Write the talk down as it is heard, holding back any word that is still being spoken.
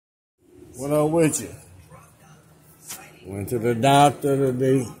What up with you? Went to the doctor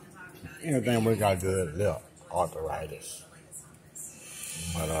today. Everything worked out good. Little arthritis.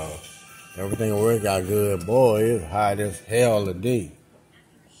 But everything worked out good. Boy, it's hot as hell today.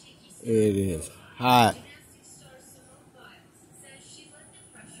 It is hot.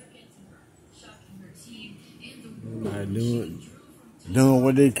 Everybody doing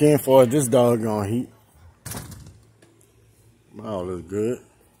what they can for this doggone heat. All is good.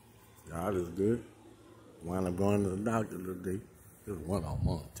 God is good. Wind up going to the doctor today. Just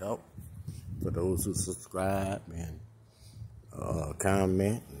one-on-one talk. For those who subscribe and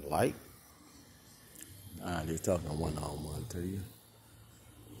comment and like. I just talking one-on-one to you.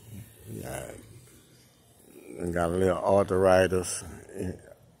 Yeah, I got a little arthritis as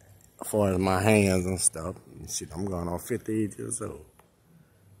far as my hands and stuff. Shit, I'm going on 58 years old.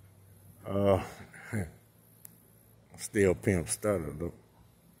 Still pimp stutter though.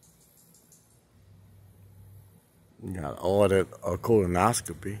 Got ordered a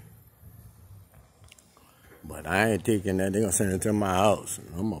colonoscopy. But I ain't taking that. They gonna send it to my house.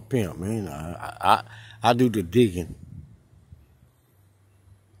 I'm a pimp, man. I do the digging.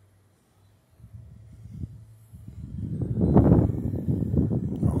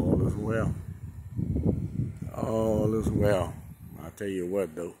 All is well. All is well. I'll tell you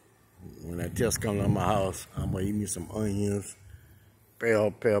what though. When that test comes to my house, I'm gonna eat me some onions, bell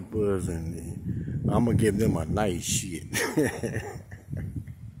peppers, and I'm gonna give them a nice shit.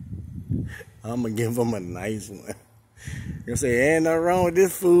 I'm gonna give them a nice one. You say, ain't nothing wrong with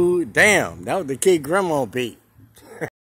this food. Damn, that was the cake grandma baked.